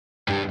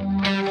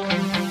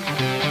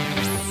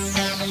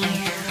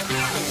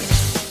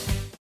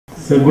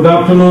So good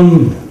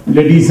afternoon,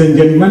 ladies and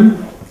gentlemen,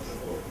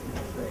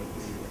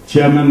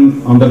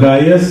 Chairman on the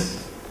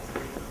dais,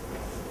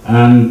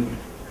 and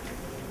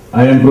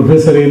I am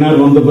Professor Nil Ratan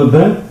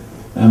Bandyopadhyay.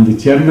 I am the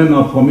Chairman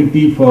of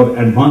Committee for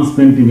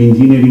Advancement in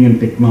Engineering and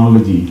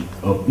Technology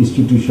of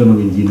Institution of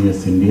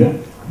Engineers India,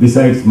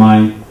 besides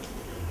my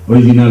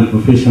original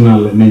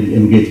professional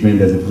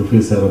engagement as a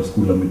Professor of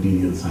School of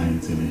Material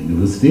Science in a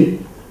university.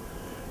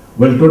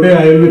 Well, today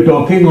I will be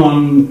talking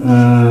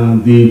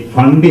on the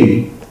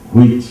funding,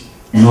 which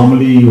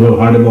normally you have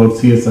heard about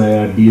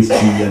CSIR,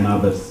 DST and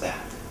others.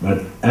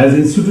 But as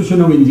Institution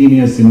of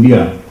Engineers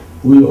India,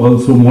 we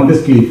also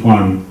modestly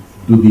fund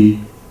to the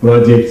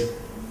projects,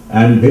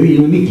 and very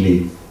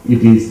uniquely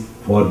it is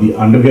for the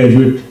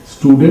undergraduate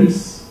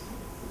students,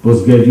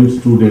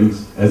 postgraduate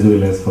students as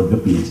well as for the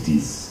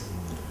PhDs.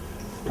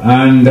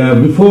 And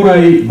before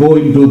I go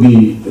into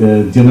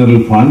the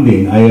general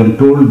funding, I am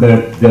told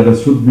that there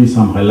should be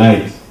some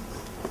highlights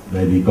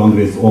by the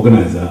Congress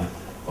organizer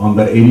on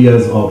the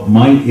areas of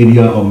my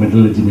area of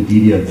metallurgy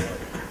materials,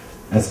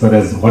 as far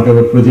as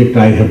whatever project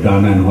I have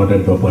done and what are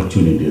the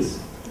opportunities.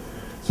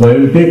 So I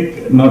will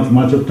take not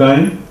much of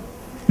time,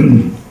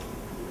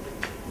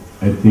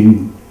 I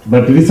think,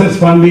 but research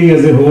funding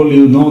as a whole,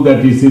 you know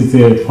that this is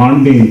a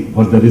funding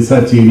for the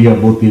research area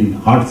both in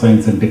hard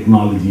science and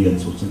technology and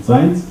social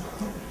science.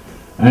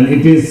 And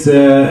it is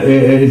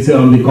it's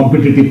on the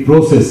competitive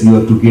process you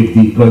have to get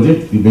the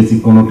project. The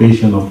basic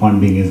connotation of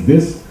funding is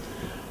this.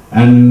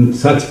 And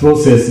such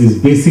process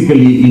is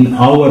basically in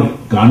our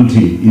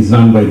country is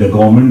run by the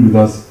government,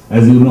 because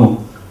as you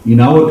know, in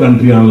our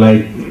country,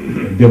 unlike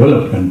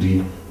developed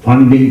country,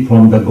 funding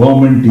from the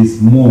government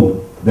is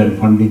more than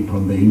funding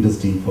from the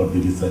industry for the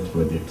research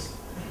projects.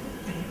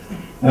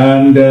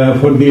 And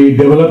for the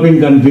developing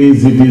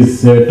countries, it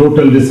is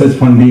total research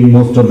funding.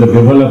 Most of the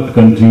developed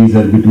countries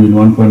are between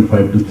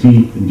 1.5 to 3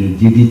 in the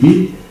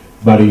GDP,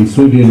 but in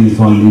Sweden, it's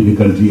only the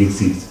country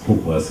exceeds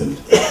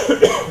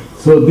 4%.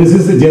 So this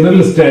is the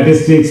general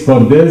statistics for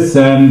this,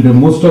 and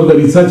most of the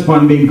research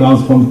funding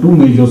comes from two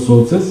major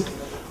sources.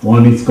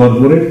 One is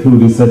corporate through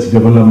Research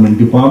Development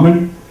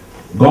Department.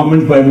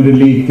 Government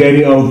primarily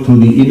carry out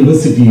through the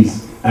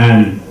universities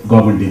and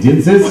government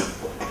agencies.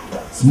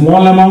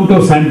 Small amount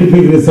of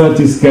scientific research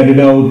is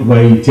carried out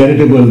by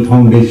charitable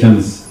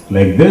foundations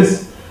like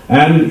this.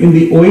 And in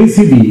the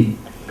OECD,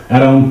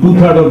 around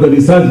 2/3 of the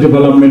research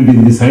development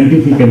in the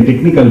scientific and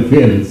technical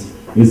fields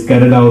is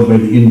carried out by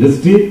the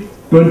industry,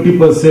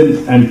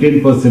 20% and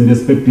 10%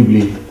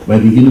 respectively by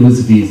the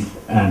universities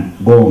and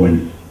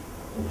government.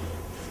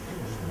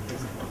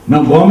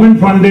 Now,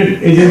 government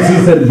funded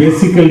agencies are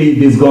basically,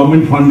 this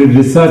government funded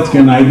research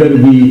can either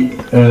be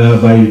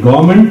by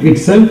government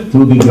itself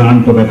through the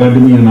grant of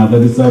academy and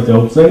other research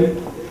outside.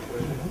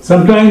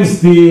 Sometimes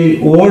the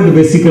word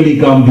basically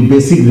comes the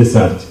basic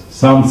research.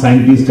 Some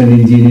scientists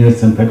and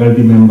engineers and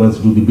faculty members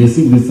do the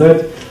basic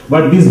research,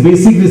 but this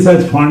basic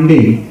research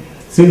funding,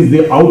 since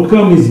the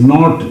outcome is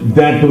not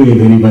that way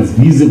very much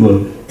visible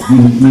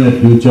in near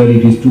future,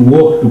 it is to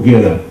work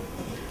together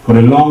for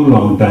a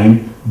long time.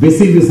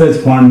 Basic research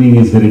funding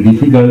is very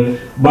difficult,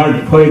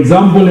 but for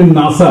example in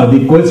NASA,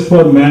 the quest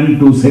for man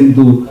to send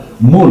to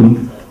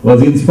moon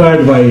was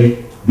inspired by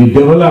the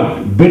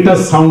developed better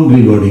sound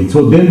recording.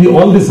 So then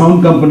all the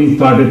sound companies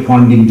started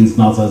funding this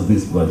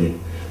this project.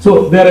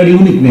 So there are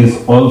uniqueness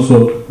also,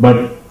 but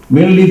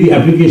mainly the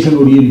application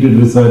oriented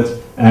research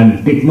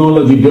and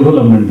technology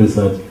development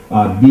research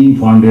are being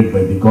funded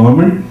by the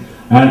government.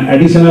 And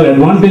additional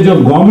advantage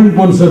of government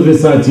sponsored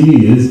research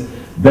is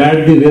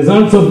that the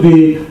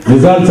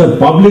results are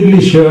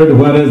publicly shared,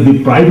 whereas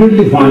the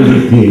privately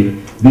funded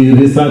thing, the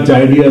research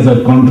ideas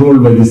are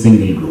controlled by the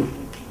single group.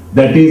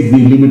 That is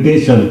the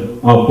limitation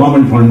of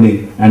government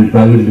funding and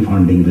privately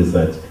funding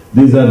research.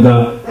 These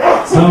are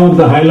some of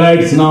the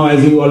highlights. Now,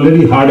 as you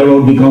already heard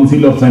about the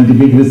Council of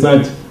Scientific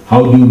Research,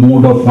 how the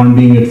mode of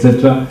funding,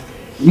 etc.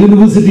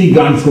 University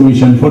Grants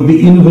Commission for the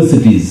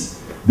universities.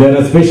 There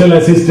are special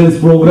assistance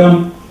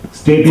program,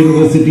 state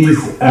universities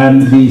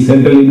and the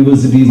central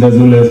universities as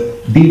well as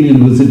deemed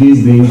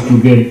universities, they used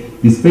to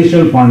get the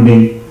special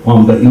funding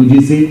from the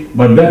UGC,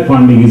 but that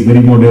funding is very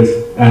modest,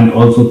 and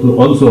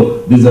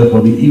also these are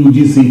for the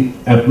UGC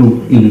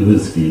approved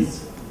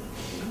universities.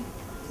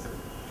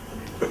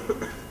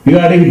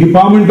 Regarding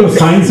Department of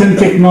Science and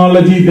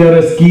Technology, there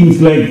are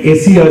schemes like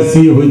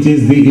SERC, which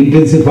is the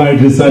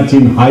intensified research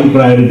in high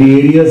priority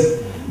areas.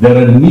 There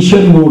are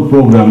mission mode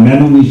program,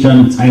 nano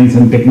mission, science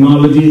and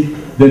technology,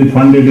 then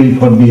funded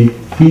for the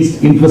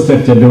feast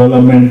infrastructure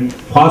development,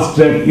 fast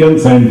track young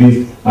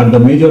scientists are the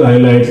major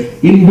highlights.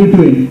 In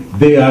between,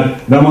 they are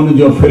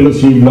Ramanuja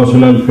Fellowship,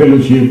 Lasalle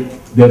Fellowship.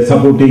 They are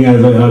supporting,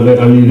 as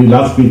the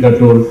last speaker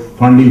told,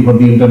 funding for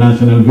the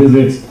international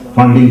visits,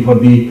 funding for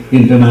the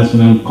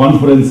international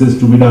conferences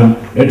to be done,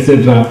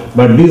 etc.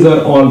 But these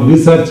are all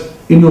research,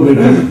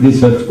 innovative,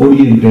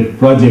 research-oriented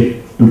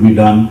projects to be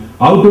done,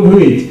 out of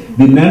which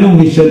the nano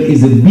mission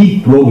is a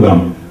big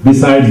program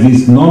besides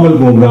this normal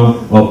program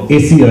of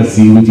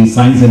SERC, which is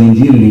Science and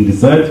Engineering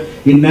Research.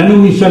 In nano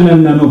mission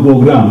and nano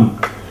program,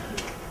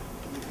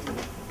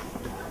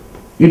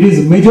 It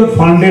is major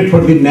funded for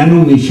the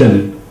nano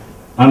mission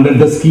under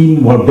the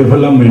scheme of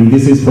development.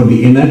 This is for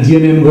the energy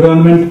and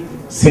environment,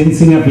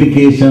 sensing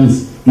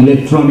applications,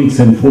 electronics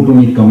and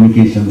photonic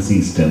communication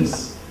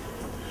systems.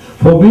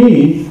 For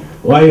me,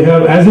 I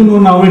have, as you know,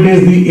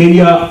 nowadays the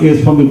area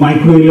is from the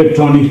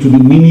microelectronics to the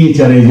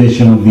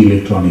miniaturization of the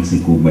electronics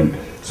equipment.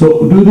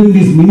 So during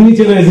this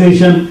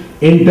miniaturization,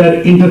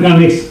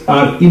 interconnects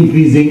are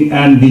increasing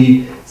and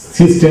the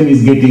system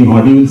is getting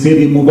hot. You will say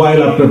the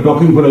mobile, after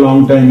talking for a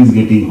long time, is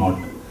getting hot.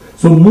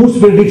 So Moore's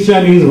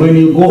prediction is when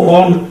you go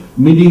on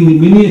meeting the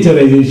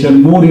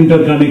miniaturization, more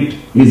interconnect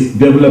is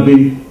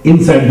developing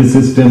inside the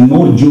system,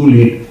 more joule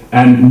heat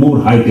and more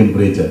high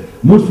temperature.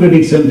 Moore's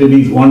prediction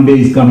predicts one day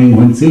is coming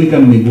when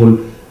silicon may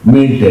go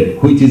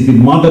melted, which is the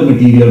mother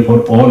material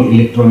for all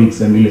electronics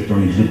and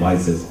electronic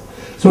devices.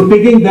 So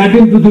taking that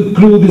into the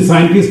clue, the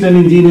scientists and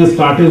engineers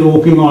started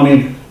working on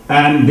it,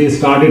 and they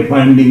started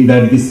finding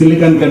that the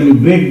silicon can be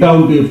break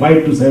down to a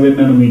 5 to 7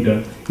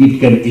 nanometer. It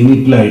can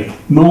emit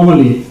light.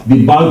 Normally,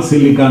 the bulk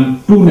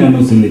silicon, 2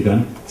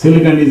 nanosilicon.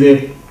 Silicon is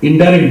a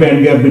indirect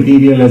band gap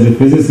material as a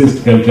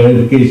physicist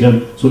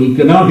clarification, so it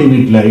cannot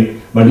emit light.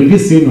 But it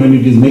is seen when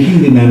it is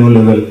making the nano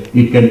level,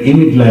 it can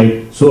emit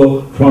light.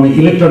 So from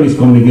electronics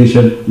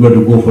communication, you have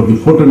to go for the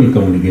photonic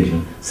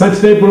communication.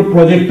 Such type of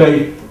project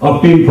I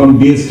obtained from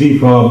DST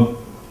from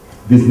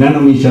this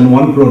nano mission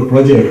 1 crore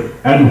project.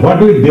 And what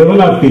we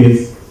developed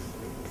is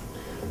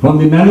from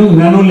the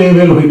nano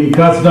level, when it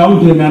cuts down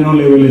to the nano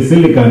level of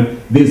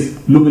silicon,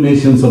 these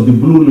luminations of the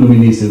blue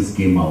luminations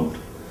came out.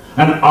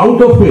 And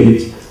out of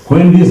which,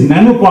 when this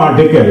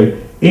nanoparticle,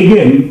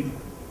 again,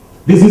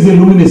 this is a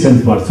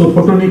luminescence part. So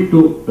photonic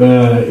to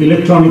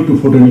electronic to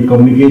photonic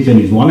communication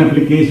is one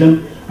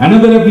application.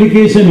 Another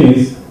application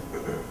is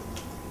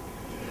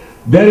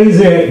there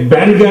is a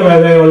band gap,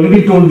 as I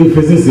already told the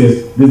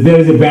physicists, there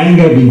is a band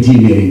gap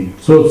engineering.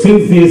 So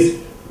since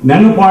this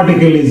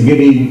nanoparticle is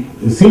getting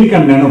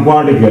silicon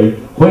nanoparticle,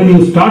 when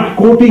you start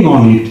coating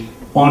on it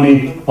on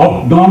a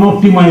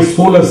non-optimized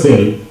solar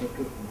cell,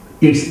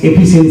 its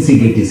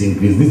efficiency gets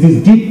increased. This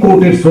is deep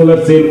coated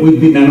solar cell with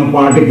the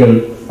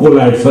nanoparticle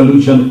collide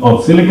solution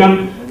of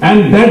silicon,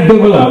 and that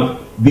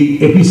developed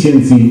the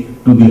efficiency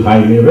to the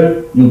high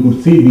level. You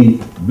could see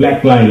the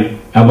black line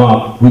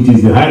above, which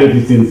is the higher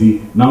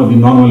efficiency. Now the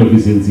normal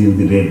efficiency is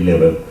the red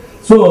level.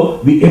 So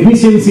the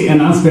efficiency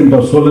enhancement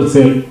of solar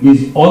cell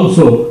is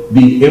also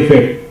the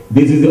effect.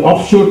 This is the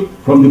offshoot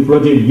from the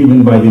project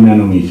given by the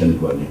Nano Mission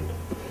project.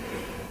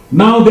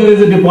 Now there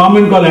is a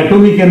department called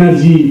Atomic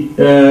Energy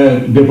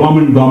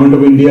Department, Government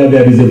of India.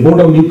 There is a Board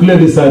of Nuclear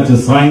Research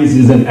Science,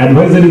 is an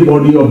advisory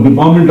body of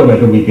Department of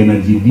Atomic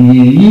Energy,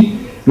 DAE,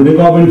 to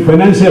recommend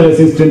financial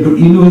assistance to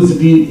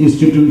university,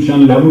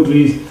 institution,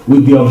 laboratories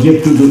with the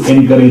objective to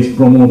encourage,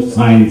 promote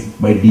science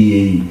by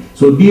DAE.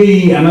 So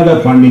DAE,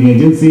 another funding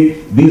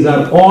agency, these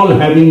are all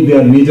having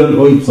their major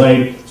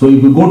website. So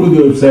if you go to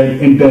the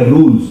website, enter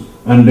rules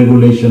and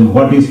regulation,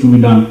 what is to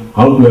be done,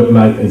 how to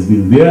apply has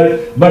been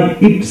there.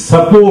 But it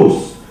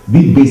supports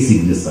the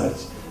basic research.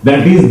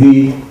 That is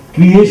the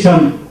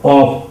creation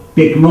of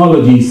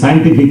technology,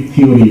 scientific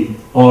theory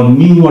or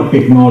newer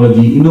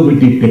technology,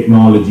 innovative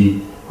technology,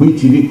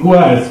 which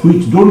requires,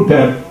 which don't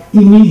have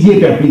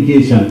immediate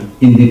application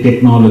in the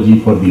technology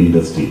for the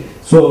industry.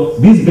 So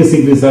this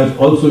basic research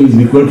also is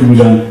required to be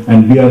done,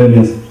 and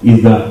BRNS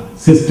is the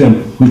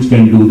system which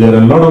can do. There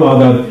are a lot of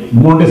other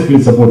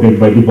modestly supported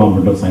by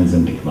Department of Science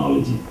and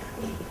Technology.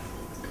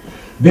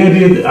 There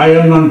is, I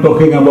am not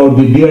talking about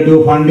the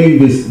DRDO funding.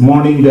 This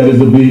morning there is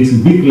a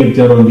big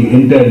lecture on the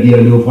entire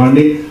DRDO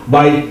funding.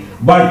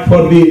 But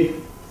for the,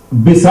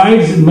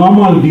 besides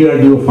normal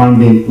DRDO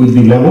funding with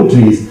the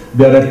laboratories,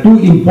 there are two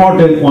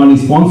important, one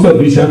is sponsored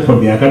research for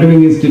the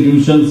academic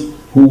institutions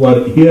who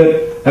are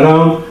here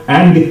around,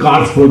 and the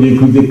CARS project,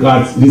 which is the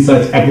CARS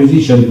Research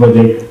Acquisition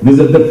Project. These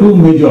are the two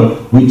major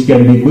which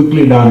can be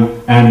quickly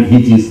done and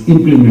which is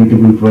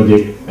implementable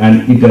project,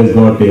 and it has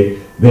got a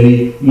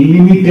very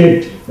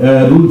limited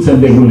rules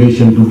and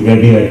regulation to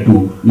adhere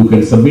to. You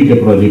can submit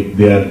a project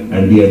there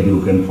and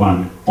DRDO can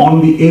fund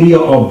on the area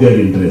of their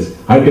interest.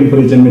 High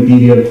temperature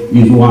material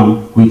is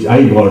one which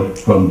I got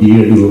from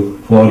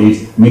DRDO for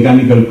its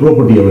mechanical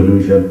property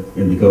evaluation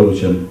in the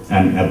corrosion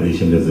and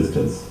abrasion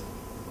resistance.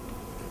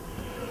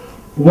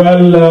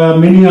 Well,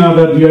 many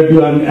other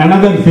DRDO, and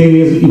another thing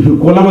is if you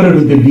collaborate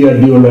with the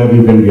DRDO lab,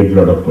 you can get a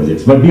lot of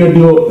projects. But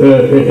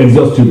DRDO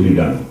exhaustively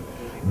done.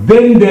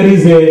 Then there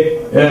is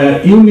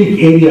a unique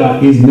area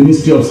is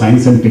Ministry of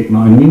Science and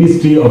Technology,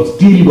 Ministry of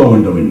Steel,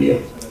 Government of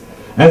India.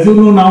 As you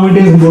know,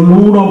 nowadays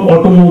more of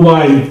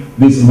automobile,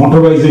 this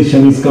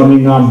motorization is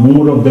coming up,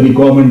 more of the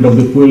requirement of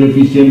the fuel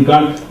efficient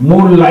car,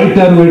 more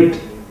lighter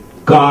weight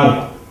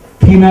car,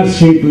 thinner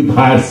sheet with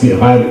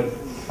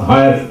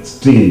higher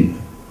strain.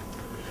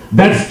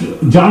 That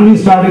journey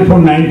started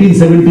from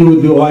 1970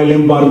 with the oil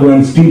embargo,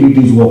 and still it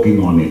is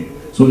working on it.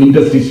 So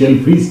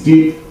interstitial free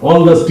steel,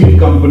 all the steel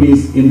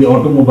companies in the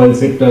automobile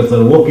sectors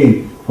are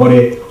working for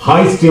a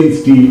high strength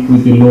steel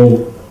with a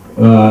low,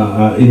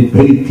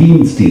 very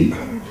thin steel.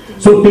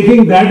 So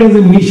taking that as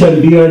a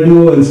mission,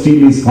 DRDO and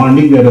Steel is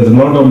funding. There is a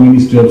lot of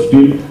Ministry of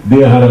Steel.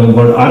 They have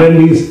got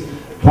R&D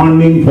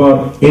funding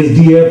for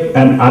SDF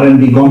and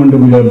R&D, Government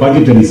of India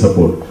budgetary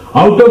support.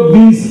 Out of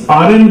these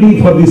R&D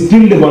for the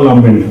Steel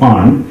Development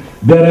Fund,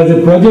 there is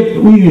a project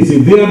we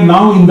received. They are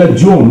now in the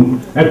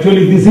zone.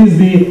 Actually, this is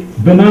the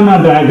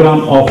banana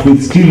diagram of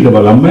the steel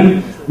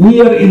development.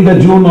 We are in the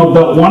zone of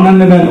the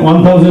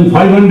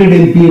 1,500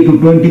 MPa to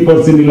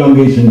 20%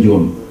 elongation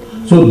zone.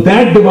 So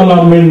that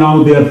development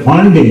now they are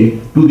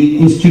funding to the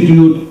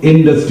institute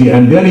industry,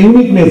 and their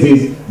uniqueness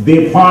is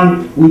they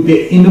fund with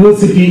a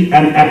university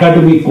and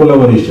academic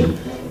collaboration,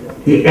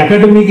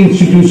 academic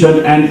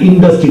institution and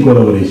industry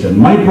collaboration.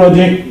 My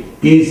project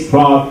is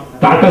for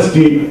Tata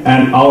Steel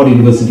and our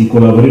university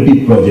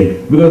collaborative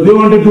project, because they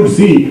wanted to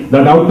see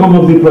that outcome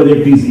of the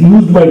project is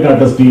used by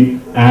Tata Steel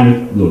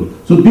and good.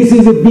 So this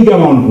is a big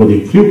amount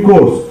project, few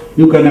crores.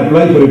 You can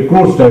apply for a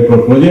course type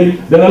of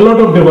project. There are a lot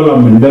of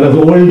development. There is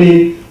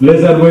welding,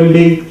 laser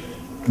welding,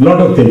 lot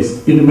of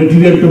things in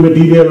material to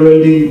material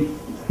welding.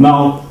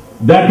 Now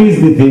that is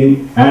the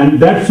thing, and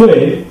that's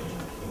why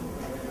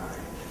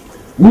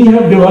we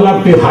have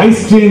developed a high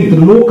strength,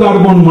 low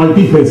carbon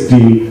multi-phase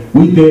steel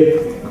with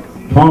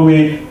from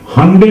a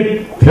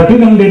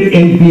 1300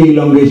 MPa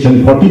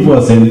elongation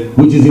 40%,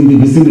 which is in the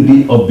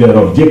vicinity of their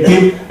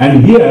objective.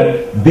 And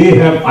here they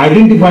have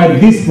identified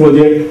this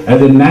project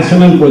as a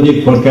national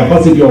project for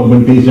capacity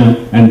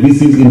augmentation, and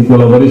this is in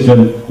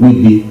collaboration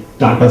with the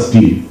Tata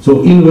Steel.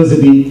 So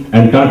university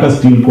and Tata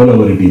Steel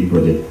collaborative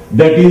project.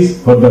 That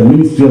is for the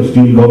Ministry of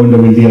Steel, Government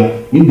of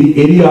India, in the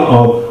area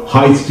of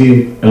high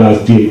strength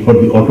alloy steel for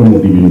the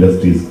automotive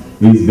industries,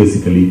 is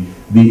basically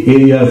the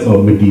areas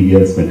of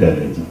materials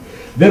metallurgy.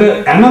 There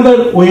are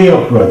another way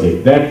of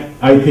project that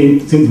I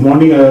think since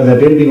morning I was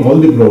attending all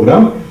the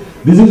program.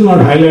 This is not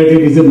highlighted,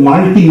 is a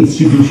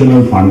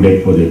multi-institutional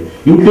funded project.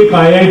 You take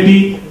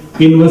IIT,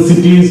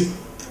 universities,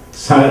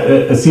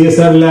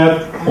 CSR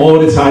lab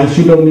or a Science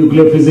Institute of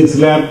Nuclear Physics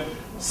lab,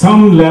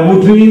 some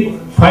laboratory,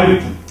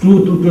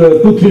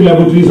 2-3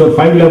 laboratories or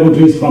 5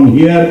 laboratories from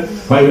here,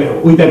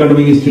 5 with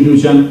academic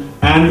institution,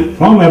 and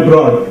from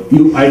abroad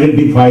you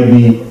identify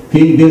the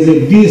thing. There is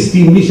a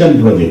DST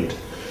mission project.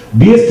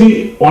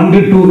 DST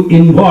wanted to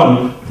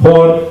involve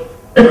for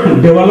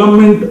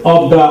development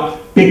of the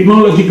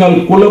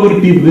technological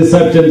collaborative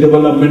research and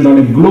development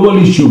on global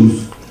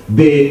issues.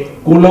 They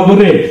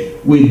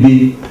collaborate with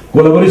the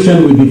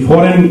collaboration with the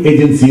foreign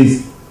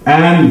agencies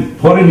and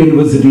foreign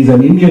universities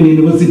and Indian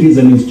universities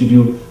and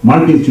institute,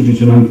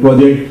 multi-institutional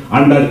project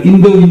under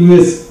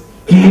Indo-US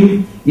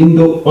team,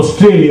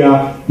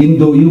 Indo-Australia,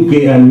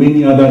 Indo-UK and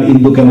many other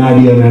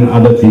Indo-Canadian and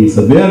other things.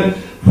 So their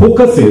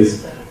focus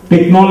is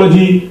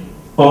technology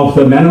of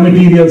the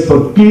nanomaterials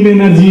for clean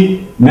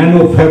energy,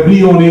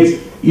 nanofabrionics.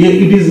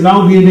 It is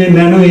now in a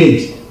nano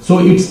age, so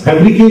its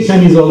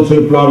fabrication is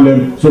also a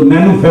problem. So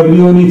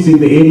nanofabrionics in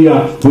the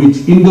area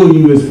which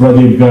Indo-US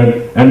project got,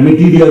 and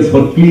materials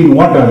for clean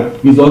water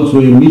is also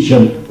a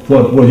mission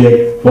for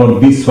project for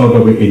this sort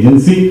of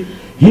agency.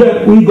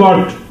 Here we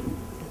got,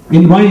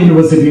 in my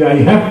university I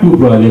have 2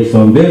 projects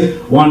on this.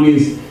 One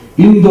is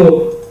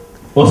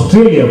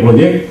Indo-Australia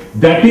project,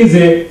 that is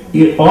a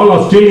all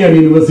Australian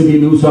University,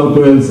 New South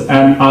Wales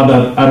and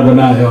other urban,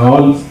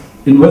 all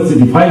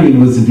university, 5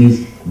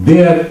 universities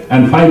there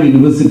and 5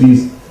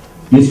 universities,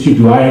 Institute,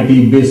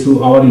 IIT,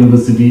 BESU, our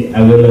university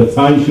as well as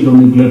Science Institute of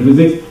Nuclear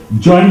Physics.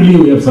 Jointly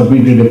we have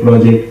submitted a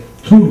project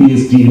through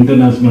DST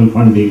international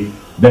funding,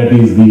 that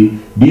is the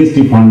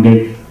DST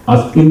funded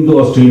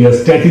Indo-Australia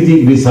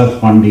Strategic Research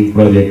Funding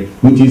Project,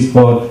 which is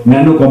for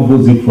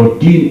nanocomposite for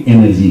clean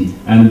energy,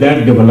 and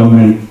that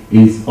development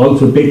is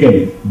also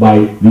taken by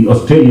the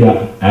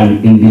Australia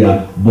and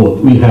India both.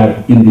 We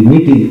have in the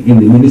meeting in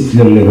the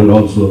ministerial level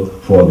also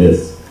for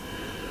this.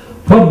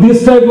 For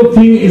this type of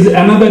thing is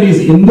another is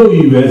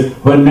Indo-US,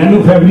 where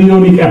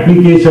nanofabrionic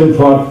application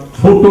for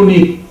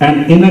photonic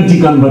and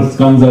energy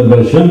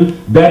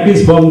conservation, that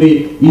is from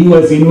the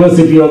US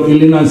University of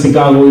Illinois,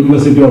 Chicago,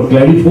 University of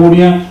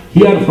California,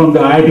 here from the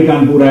IIT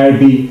Kanpur,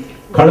 IIT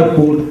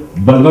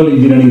Kharagpur, Bengal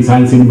Engineering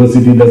Science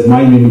University, that's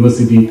my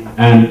university,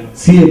 and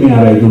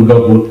CMARI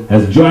Durgapur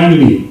has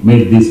jointly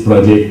made this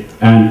project,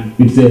 and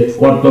it's a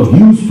worth of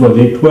huge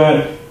project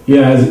where,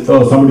 as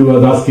somebody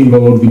was asking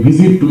about the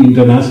visit to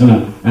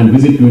international, and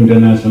visit to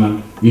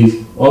international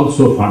is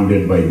also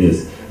funded by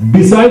this.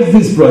 Besides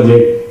this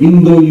project,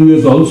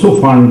 Indo-US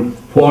also fund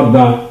for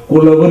the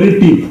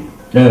collaborative,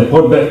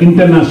 for the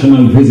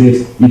international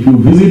visits. If you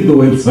visit the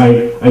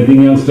website, I think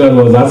youngster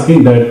was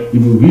asking that, if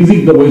you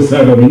visit the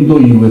website of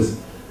Indo-US,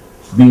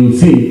 you will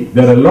see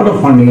there are a lot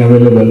of funding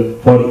available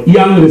for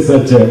young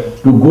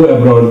researchers to go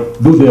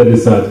abroad, do their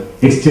research,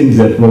 exchange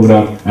their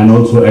program, and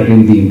also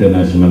attend the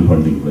international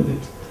funding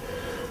projects.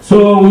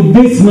 So with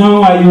this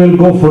now I will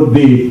go for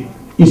the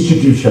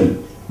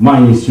institution, my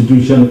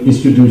institution,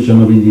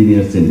 Institution of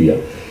Engineers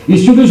India.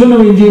 Institution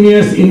of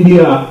Engineers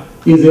India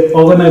is an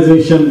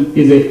organization,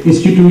 is an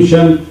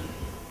institution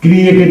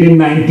created in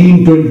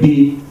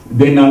 1920,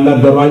 then under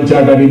the Royal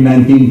Charter in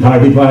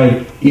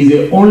 1935, is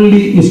a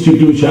only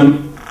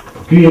institution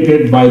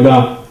created by the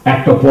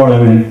Act of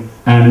Parliament,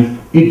 and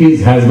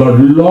has got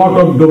lot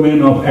of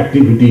domain of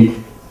activity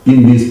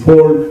in this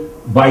fold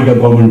by the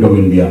Government of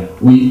India.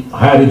 We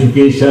higher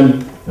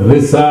education,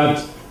 research,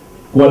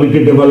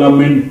 quality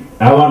development,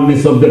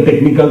 awareness of the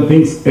technical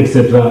things,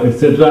 etc.,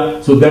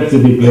 etc. So that's a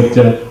big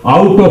lecture,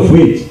 out of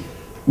which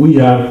we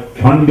are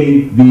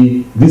funding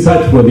the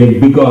research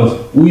project, because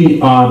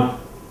we are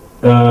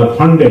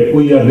funded,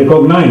 we are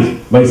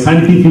recognized by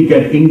Scientific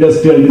and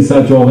Industrial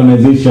Research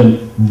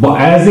Organization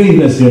as a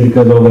industrial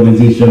research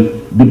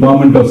organization,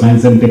 Department of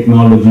Science and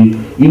Technology,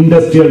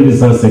 Industrial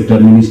Research Sector,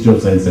 Ministry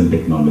of Science and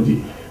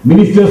Technology.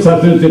 Ministry of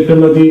Science and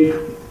Technology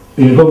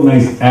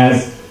recognized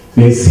as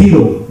a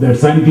zero, that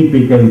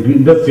Scientific and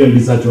Industrial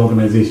Research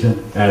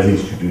Organization as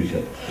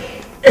institution.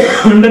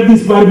 Under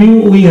this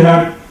purview, we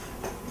have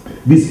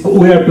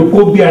to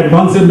cope the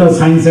advances of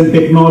science and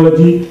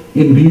technology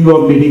in view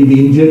of leading the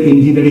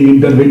engineering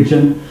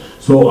intervention.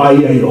 So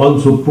I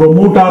also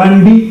promote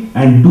R&D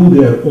and do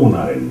their own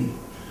R&D.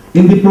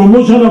 In the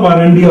promotion of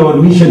R&D, our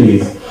mission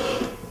is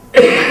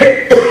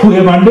we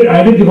have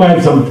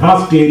identified some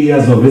thrust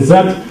areas of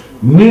research,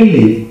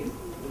 mainly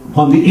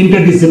on the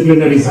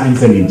interdisciplinary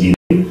science and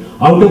engineering,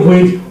 out of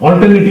which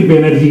alternative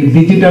energy,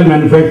 digital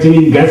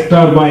manufacturing, gas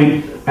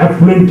turbine,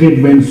 effluent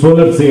treatment,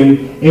 solar cell,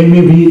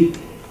 MAV,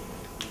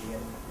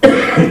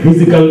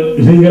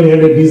 physically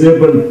handled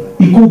disabled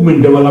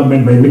equipment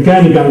development by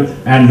mechanical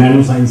and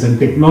nanoscience and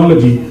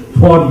technology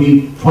for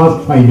the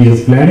first 5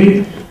 years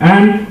planning,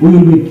 and we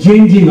will be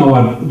changing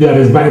there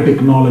is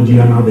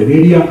biotechnology, another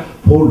area,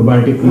 food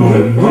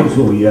biotechnology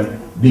also here,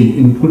 the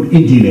include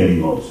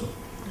engineering also.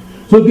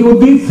 So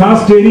this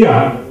first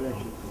area,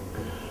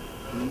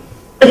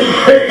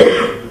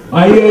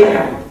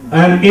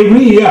 and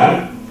every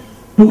year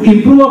to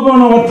improve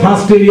upon our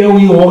thrust area,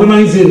 we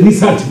organize a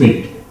research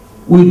meet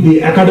with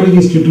the academic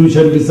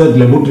institution research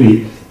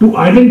laboratory to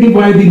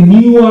identify the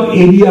newer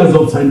areas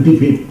of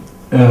scientific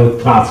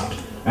thrust,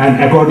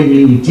 and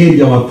accordingly we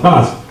change our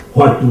thrust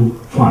what to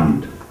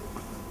fund.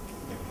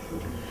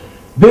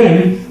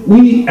 Then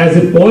we as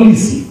a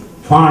policy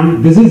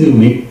fund, this is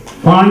unique,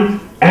 fund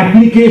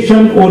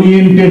application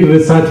oriented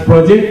research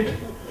project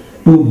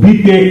to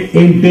BTech,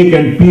 MTech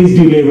and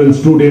PhD level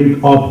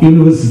student of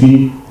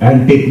university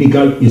and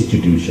technical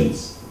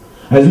institutions.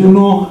 As you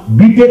know,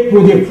 BTech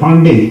project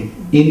funding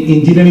in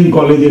engineering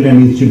colleges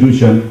and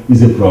institution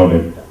is a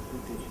problem.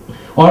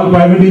 All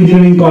private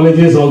engineering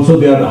colleges also,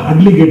 they are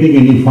hardly getting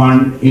any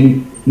fund.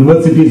 In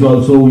universities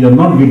also, we are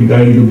not going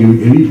to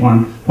give any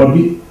fund for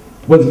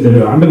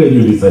the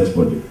undergraduate research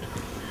project.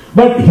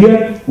 But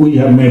here we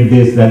have made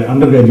this, that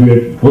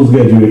undergraduate,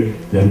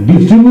 postgraduate, the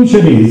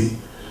distribution is,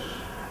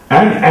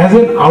 and as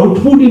an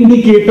output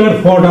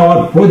indicator for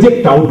our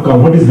project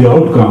outcome, what is the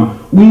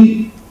outcome?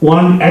 We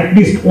want at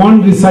least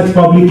one research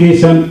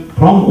publication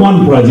from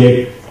one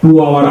project to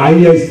our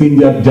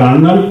IISP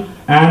journal,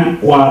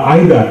 and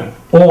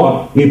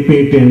or a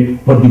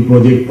patent for the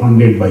project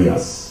funded by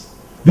us.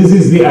 This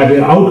is the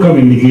outcome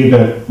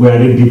indicator we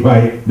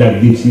identify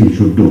that this you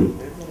should do.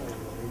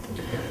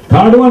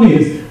 Third one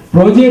is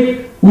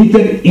project with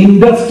an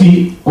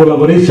industry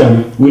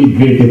collaboration will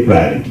get a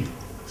priority.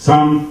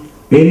 Some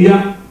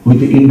area with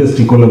the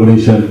industry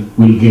collaboration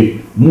will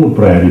get more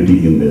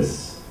priority in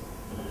this.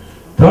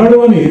 Third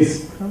one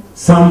is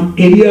some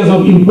areas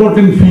of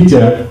important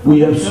feature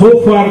we have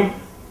so far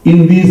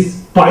in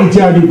this pie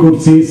chart you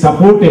could see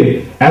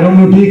supported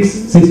aeronautics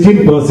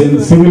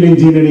 16%, civil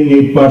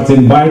engineering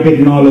 8%,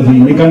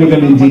 biotechnology,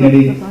 mechanical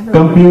engineering,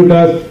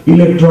 computers,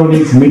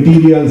 electronics,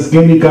 materials,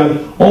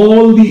 chemical,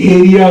 all the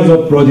areas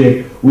of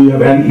project we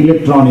have, and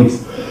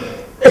electronics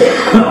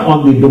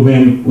on the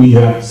domain we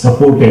have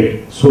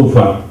supported so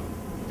far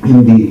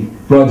in the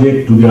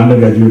project to the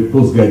undergraduate,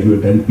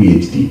 postgraduate and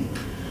PhD.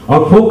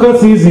 Our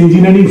focus is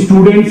engineering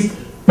students.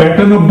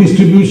 Pattern of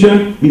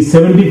distribution is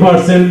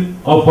 70%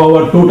 of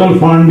our total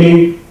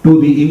funding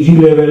to the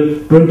UG level,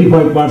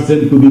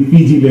 25% to the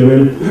PG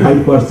level,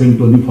 5%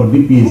 to the for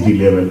the PhD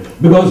level.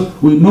 Because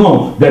we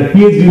know that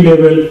PhD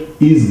level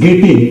is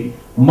getting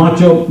more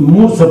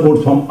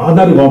support from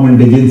other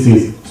government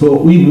agencies. So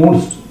we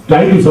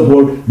try to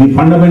support the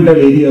fundamental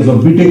areas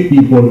of BTech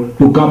people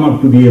to come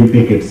up to the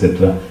MTech,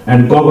 etc.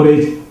 and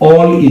coverage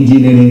all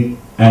engineering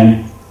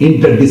and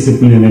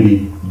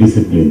interdisciplinary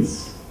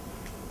disciplines.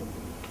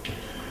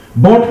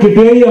 What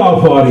criteria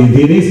of our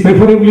is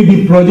preferably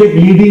the project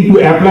leading to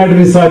applied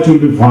research will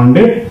be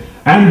funded,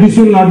 and this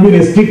will not be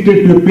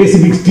restricted to a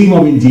specific stream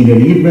of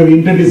engineering. It may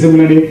be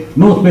interdisciplinary,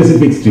 no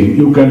specific stream.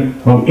 You can,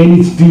 from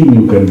any stream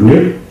you can do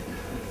it.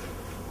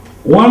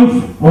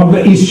 One of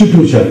the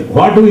institution,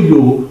 what do we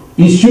do?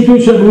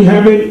 Institution, we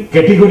have a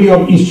category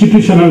of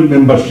institutional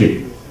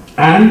membership,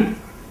 and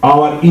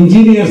our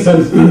engineers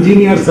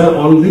are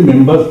all the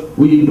members.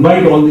 We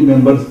invite all the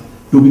members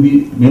to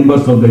be the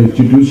members of the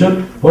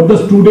institution. For the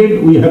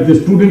student, we have the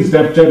student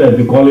chapter at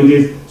the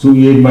colleges, so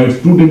we invite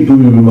student to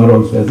be member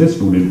also as a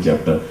student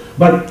chapter.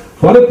 But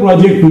for a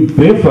project, we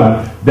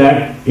prefer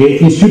that a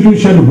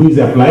institution who is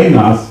applying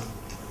us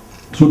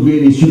should be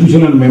an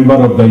institutional member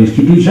of the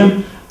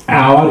institution,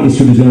 our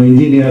institution of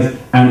engineers,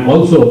 and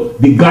also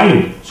the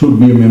guide should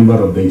be a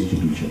member of the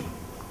institution.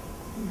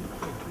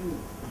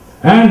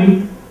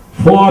 And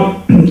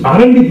for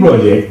R&D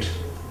project,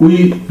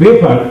 we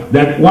prefer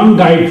that one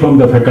guide from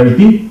the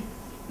faculty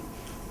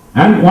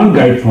and one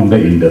guide from the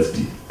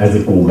industry as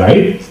a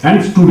co-guide,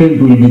 and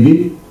student will be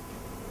the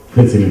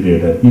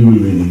facilitator. He will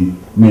be the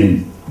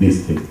main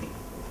this thing.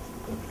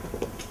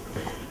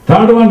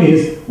 Third one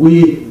is,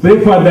 we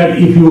prefer that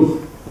if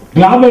you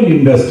club an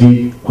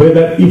industry,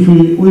 whether if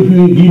we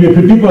give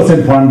a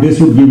 50% fund, they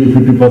should give a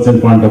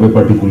 50% fund of a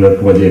particular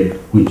project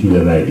which we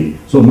are writing.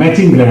 So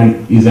matching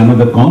grant is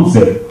another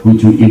concept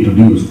which we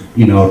introduce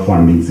in our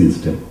funding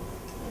system.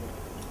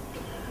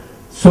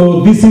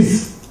 So this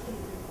is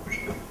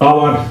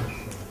our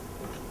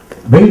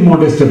very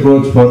modest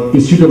approach for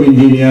Institute of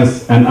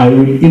Engineers, and I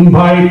will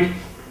invite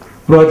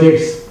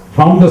projects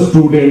from the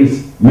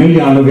students,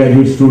 mainly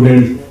undergraduate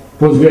students,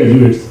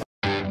 postgraduates,